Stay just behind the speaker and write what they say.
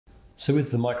So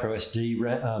with the micro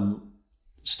SD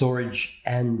storage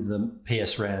and the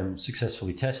PS RAM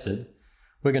successfully tested,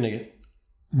 we're going to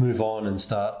move on and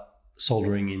start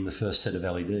soldering in the first set of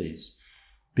LEDs.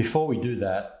 Before we do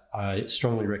that, I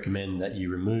strongly recommend that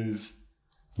you remove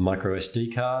the micro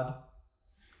SD card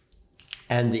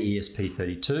and the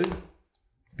ESP32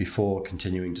 before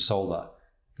continuing to solder.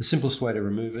 The simplest way to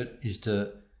remove it is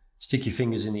to stick your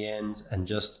fingers in the end and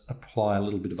just apply a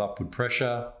little bit of upward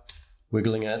pressure,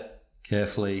 wiggling it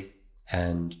carefully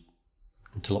and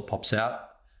until it pops out.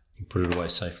 You put it away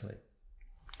safely.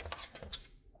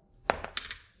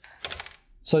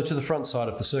 So to the front side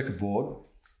of the circuit board,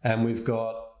 and we've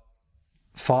got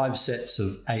 5 sets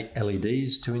of 8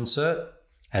 LEDs to insert,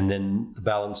 and then the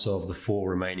balance of the 4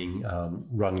 remaining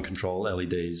run control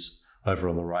LEDs over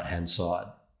on the right hand side.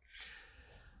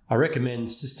 I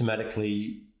recommend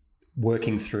systematically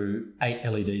working through 8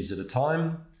 LEDs at a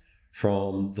time.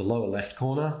 From the lower left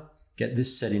corner, get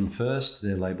this set in first.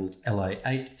 They're labeled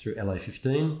LA8 through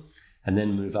LA15, and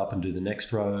then move up and do the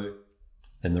next row,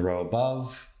 then the row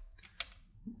above,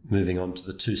 moving on to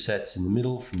the 2 sets in the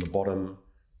middle from the bottom,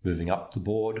 moving up the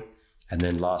board, and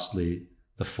then lastly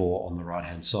the 4 on the right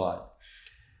hand side.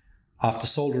 After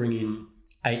soldering in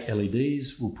 8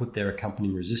 LEDs, we'll put their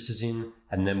accompanying resistors in,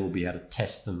 and then we'll be able to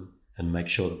test them and make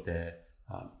sure that they're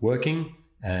working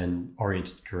and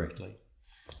oriented correctly.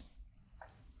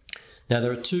 Now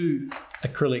there are 2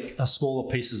 smaller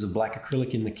pieces of black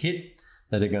acrylic in the kit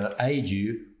that are going to aid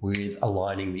you with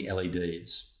aligning the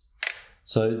LEDs.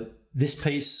 So this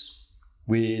piece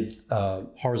with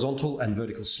horizontal and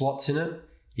vertical slots in it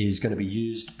is going to be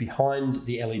used behind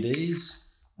the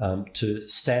LEDs to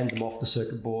stand them off the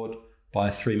circuit board by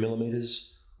 3mm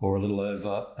or a little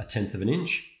over 1/10 of an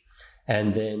inch.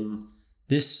 And then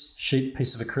this sheet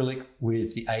piece of acrylic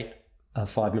with the 8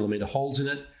 5mm holes in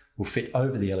it will fit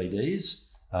over the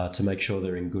LEDs to make sure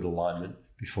they're in good alignment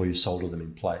before you solder them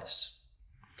in place.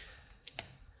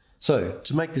 So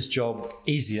to make this job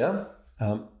easier,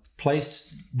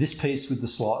 place this piece with the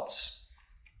slots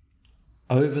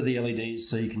over the LEDs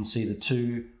so you can see the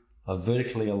 2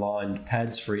 vertically aligned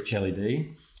pads for each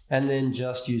LED, and then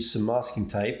just use some masking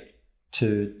tape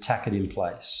to tack it in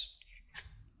place.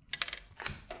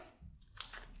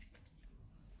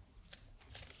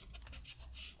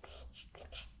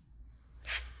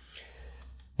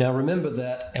 Now remember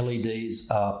that LEDs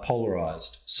are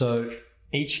polarized, so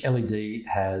each LED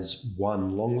has 1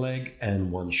 long leg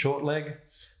and 1 short leg.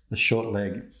 The short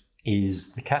leg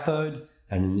is the cathode,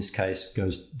 and in this case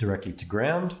goes directly to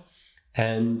ground.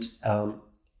 And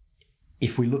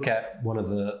if we look at one of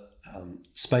the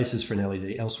spaces for an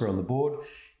LED elsewhere on the board,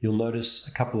 you'll notice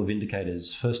a couple of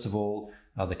indicators. First of all,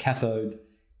 the cathode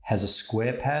has a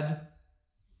square pad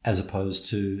as opposed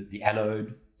to the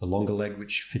anode, the longer leg,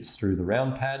 which fits through the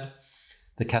round pad.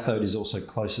 The cathode is also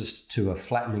closest to a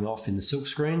flattening off in the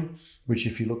silkscreen, which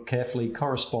if you look carefully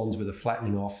corresponds with a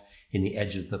flattening off in the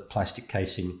edge of the plastic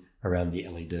casing around the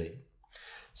LED.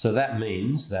 So that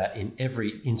means that in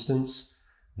every instance,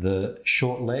 the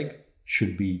short leg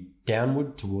should be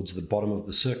downward towards the bottom of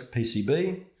the circuit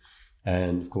PCB,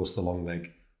 and of course the long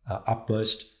leg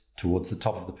upmost towards the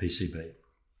top of the PCB.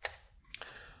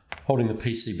 Holding the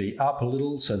PCB up a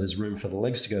little so there's room for the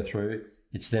legs to go through,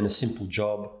 it's then a simple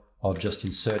job of just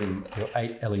inserting your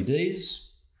 8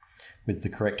 LEDs with the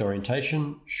correct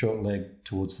orientation, short leg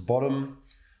towards the bottom,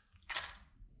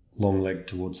 long leg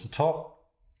towards the top.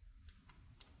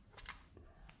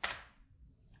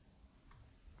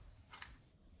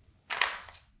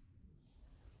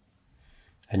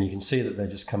 And you can see that they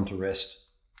just come to rest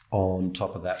on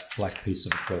top of that black piece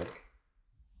of acrylic.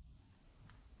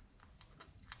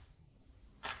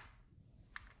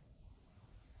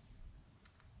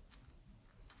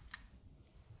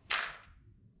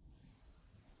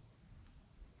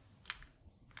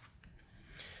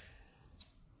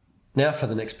 Now for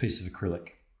the next piece of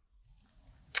acrylic.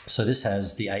 So this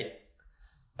has the 8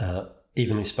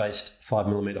 evenly spaced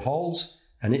 5mm holes,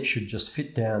 and it should just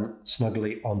fit down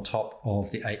snugly on top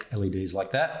of the 8 LEDs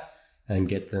like that and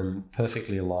get them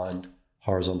perfectly aligned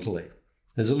horizontally.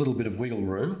 There's a little bit of wiggle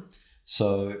room,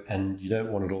 and you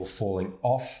don't want it all falling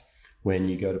off when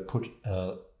you go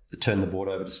to turn the board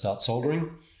over to start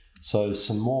soldering. So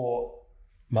some more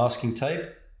masking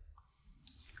tape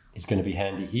is going to be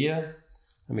handy here.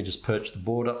 Let me just perch the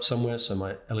board up somewhere so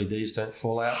my LEDs don't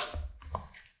fall out,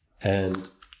 and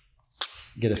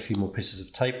get a few more pieces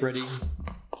of tape ready.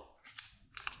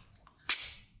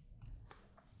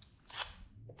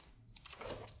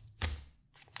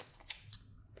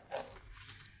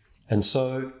 And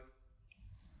so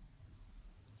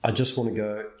I just want to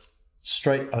go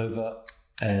straight over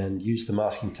and use the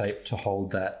masking tape to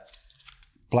hold that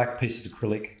black piece of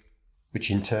acrylic, which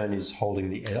in turn is holding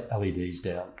the LEDs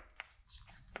down.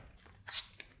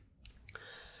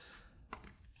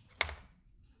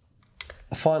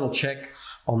 A final check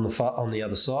on the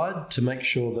other side to make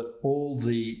sure that all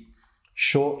the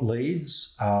short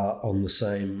leads are on the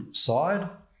same side,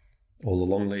 all the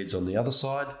long leads on the other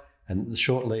side, and the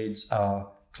short leads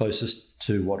are closest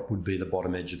to what would be the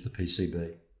bottom edge of the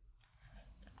PCB.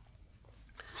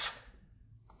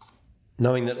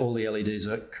 Knowing that all the LEDs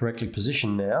are correctly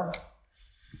positioned now,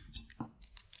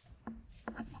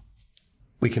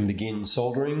 we can begin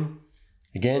soldering.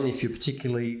 Again, if you're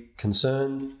particularly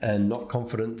concerned and not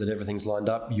confident that everything's lined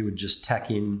up, you would just tack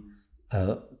in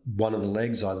one of the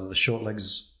legs, either the short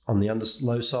legs on the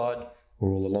low side or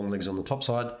all the long legs on the top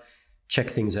side. Check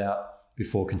things out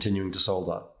before continuing to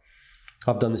solder.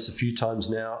 I've done this a few times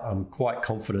now. I'm quite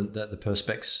confident that the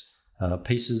Perspex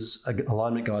pieces,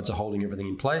 alignment guides are holding everything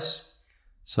in place.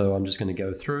 So I'm just going to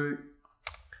go through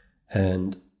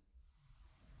and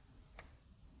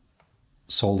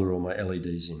solder all my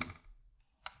LEDs in.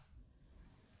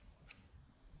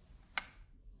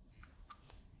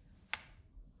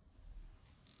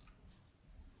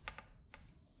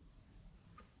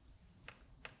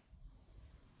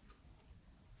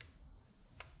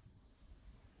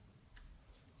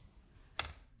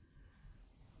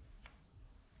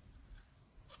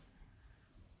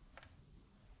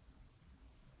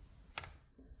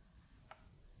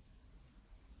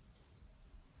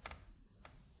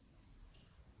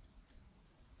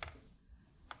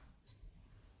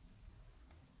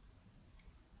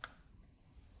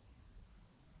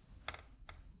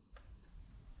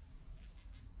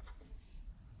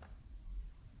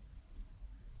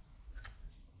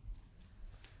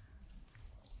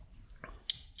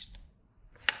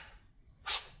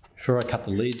 Before I cut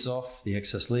the leads off, the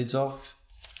excess leads off,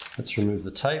 let's remove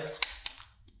the tape.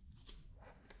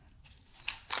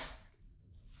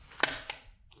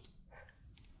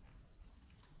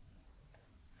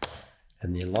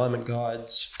 And the alignment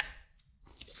guides.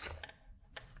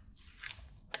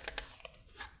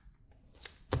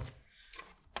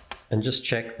 And just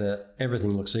check that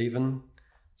everything looks even.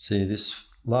 See, this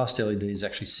last LED is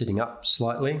actually sitting up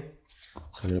slightly.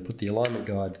 So I'm going to put the alignment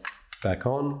guide back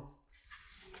on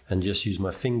and just use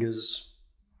my fingers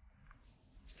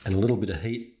and a little bit of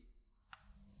heat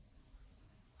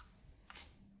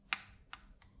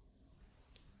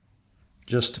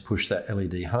just to push that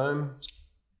LED home.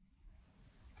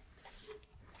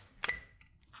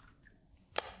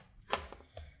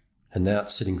 And now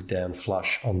it's sitting down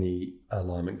flush on the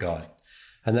alignment guide.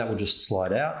 And that will just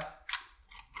slide out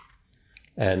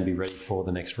and be ready for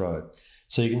the next row.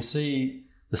 So you can see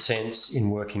the sense in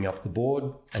working up the board,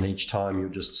 and each time you'll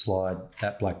just slide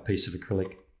that black piece of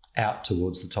acrylic out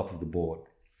towards the top of the board.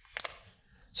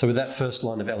 So with that first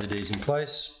line of LEDs in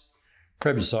place,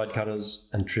 grab your side cutters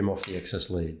and trim off the excess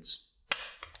leads.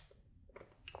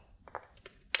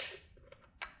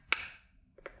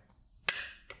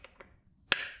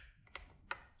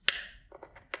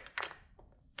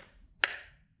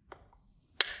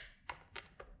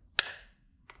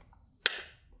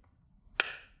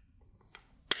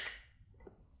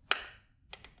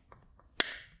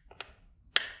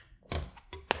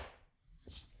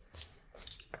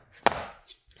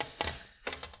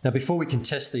 Now, before we can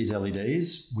test these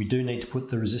LEDs, we do need to put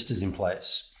the resistors in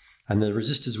place. And the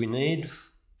resistors we need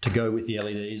to go with the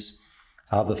LEDs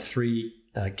are the 3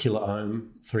 kilo ohm,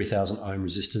 3000 ohm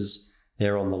resistors.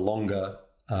 They're on the longer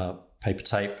paper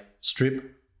tape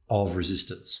strip of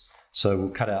resistors. So we'll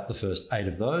cut out the first 8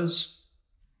 of those.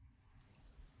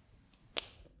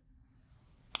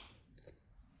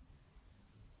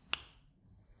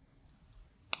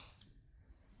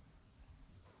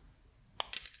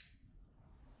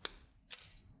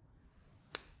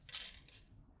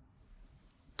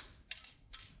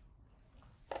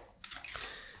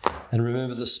 And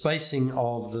remember, the spacing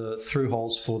of the through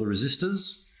holes for the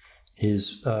resistors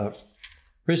is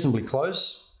reasonably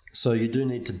close. So you do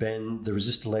need to bend the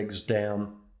resistor legs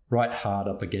down right hard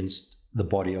up against the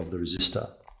body of the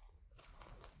resistor.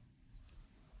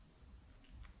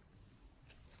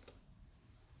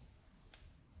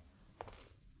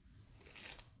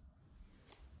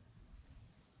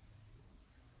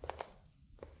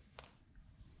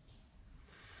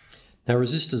 Now,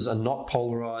 resistors are not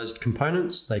polarized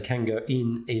components. They can go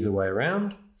in either way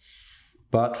around,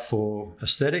 but for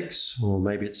aesthetics, or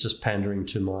maybe it's just pandering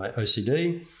to my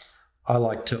OCD, I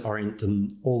like to orient them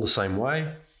all the same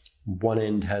way. One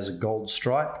end has a gold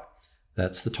stripe.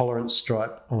 That's the tolerance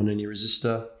stripe on any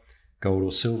resistor, gold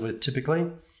or silver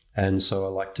typically. And so I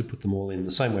like to put them all in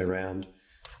the same way around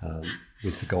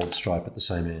with the gold stripe at the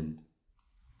same end.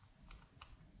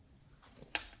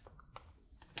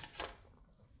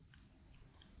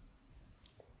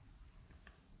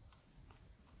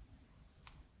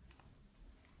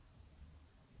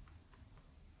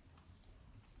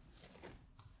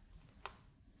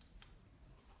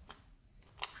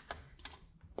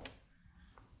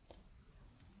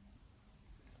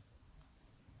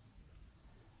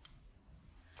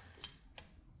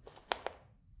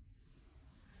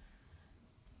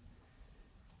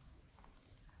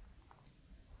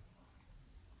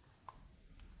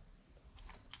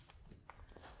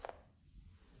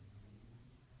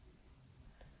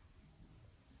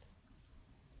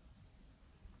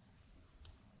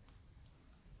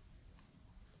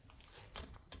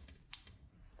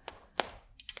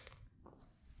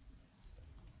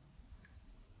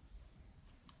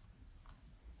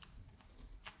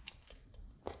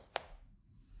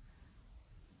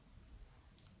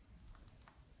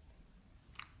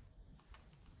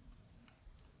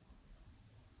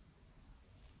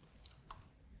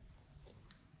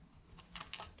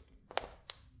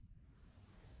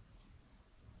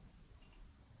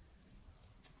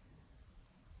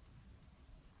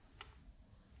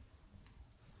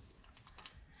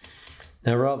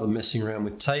 Now, rather than messing around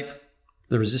with tape,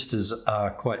 the resistors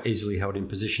are quite easily held in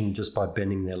position just by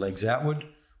bending their legs outward.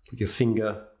 Put your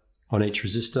finger on each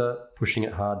resistor, pushing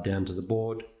it hard down to the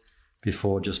board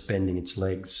before just bending its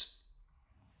legs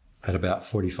at about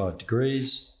 45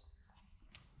 degrees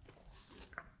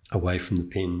away from the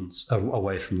pins,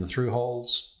 away from the through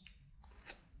holes.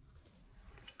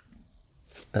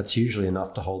 That's usually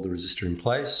enough to hold the resistor in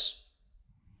place.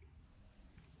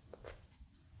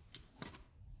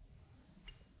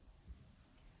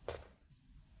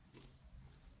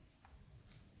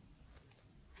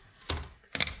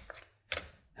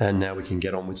 And now we can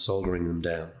get on with soldering them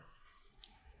down.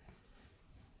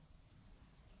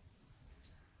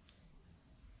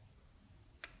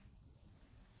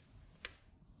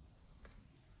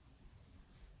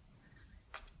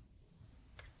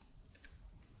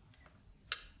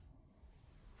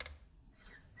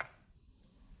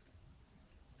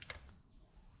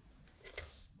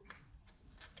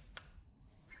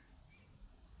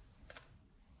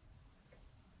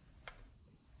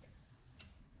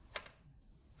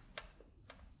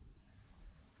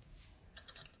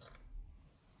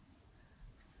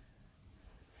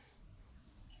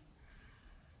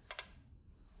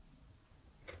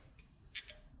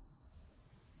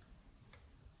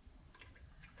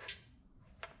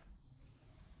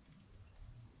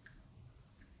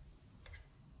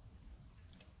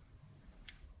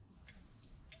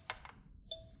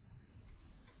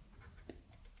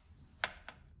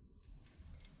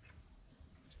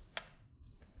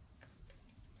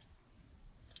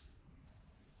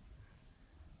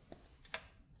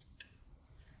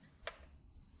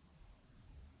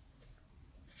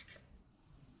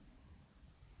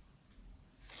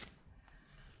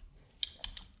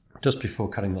 Just before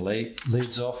cutting the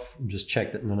leads off, just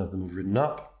check that none of them have ridden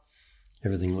up.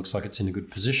 Everything looks like it's in a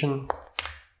good position,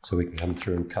 so we can come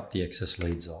through and cut the excess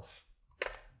leads off.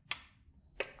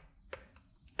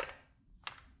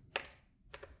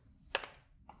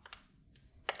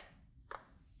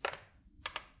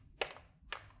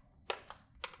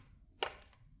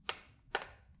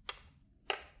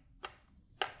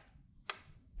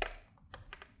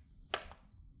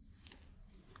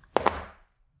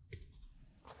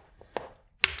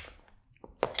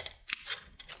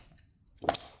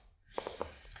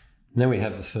 Now we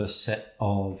have the first set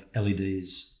of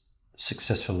LEDs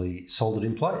successfully soldered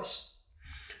in place.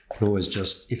 You can always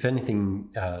just, if anything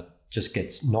just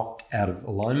gets knocked out of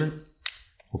alignment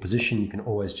or position, you can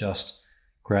always just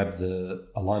grab the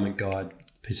alignment guide,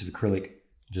 piece of acrylic,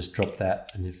 just drop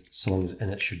that, and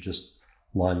and it should just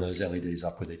line those LEDs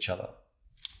up with each other.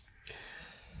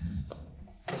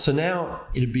 So now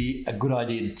it'd be a good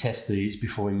idea to test these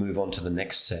before we move on to the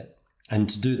next set. And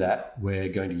to do that, we're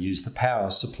going to use the power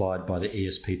supplied by the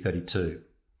ESP32.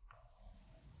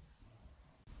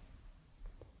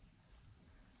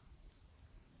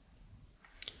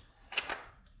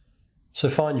 So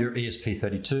find your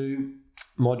ESP32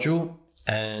 module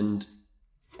and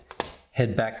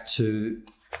head back to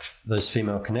those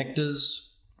female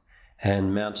connectors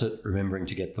and mount it, remembering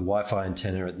to get the Wi-Fi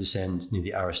antenna at this end near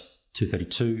the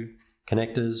RS232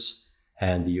 connectors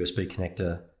and the USB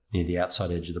connector near the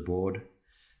outside edge of the board,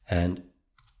 and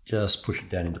just push it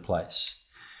down into place.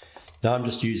 Now I'm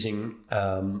just using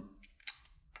a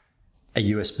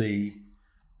USB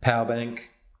power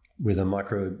bank with a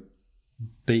micro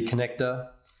B connector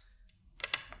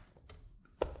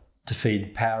to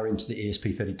feed power into the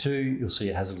ESP32. You'll see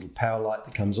it has a little power light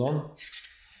that comes on.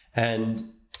 And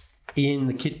in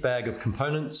the kit bag of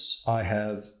components, I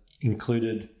have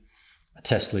included a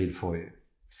test lead for you.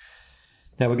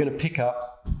 Now we're going to pick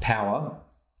up power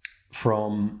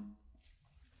from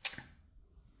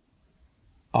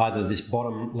either this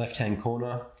bottom left-hand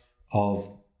corner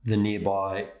of the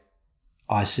nearby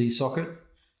IC socket,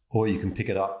 or you can pick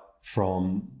it up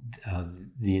from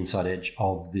the inside edge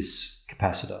of this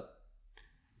capacitor.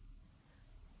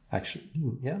 Actually,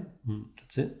 yeah,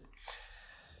 that's it.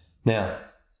 Now,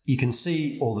 you can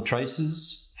see all the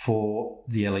traces for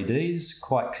the LEDs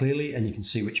quite clearly, and you can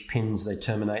see which pins they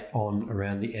terminate on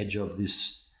around the edge of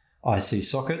this IC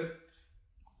socket,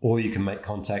 or you can make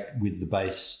contact with the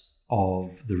base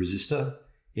of the resistor.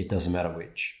 It doesn't matter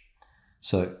which.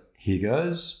 So here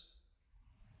goes.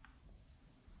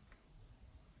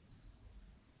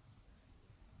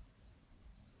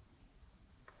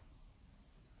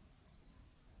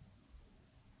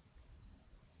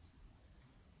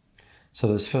 So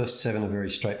those first 7 are very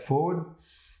straightforward.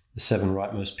 The 7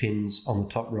 rightmost pins on the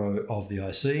top row of the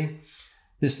IC.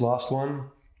 This last one,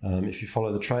 if you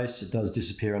follow the trace, it does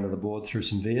disappear under the board through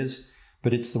some vias,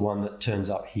 but it's the one that turns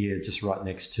up here just right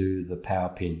next to the power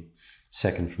pin,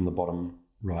 second from the bottom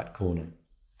right corner.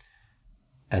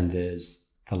 And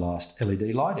there's the last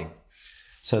LED lighting.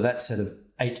 So that set of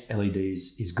 8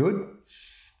 LEDs is good.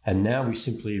 And now we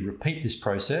simply repeat this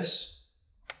process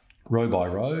row by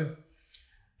row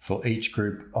for each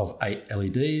group of 8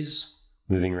 LEDs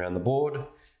moving around the board,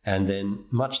 and then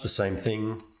much the same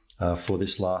thing for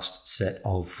this last set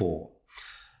of 4.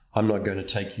 I'm not going to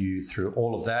take you through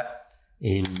all of that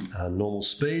in normal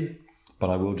speed, but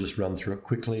I will just run through it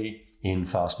quickly in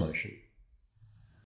fast motion.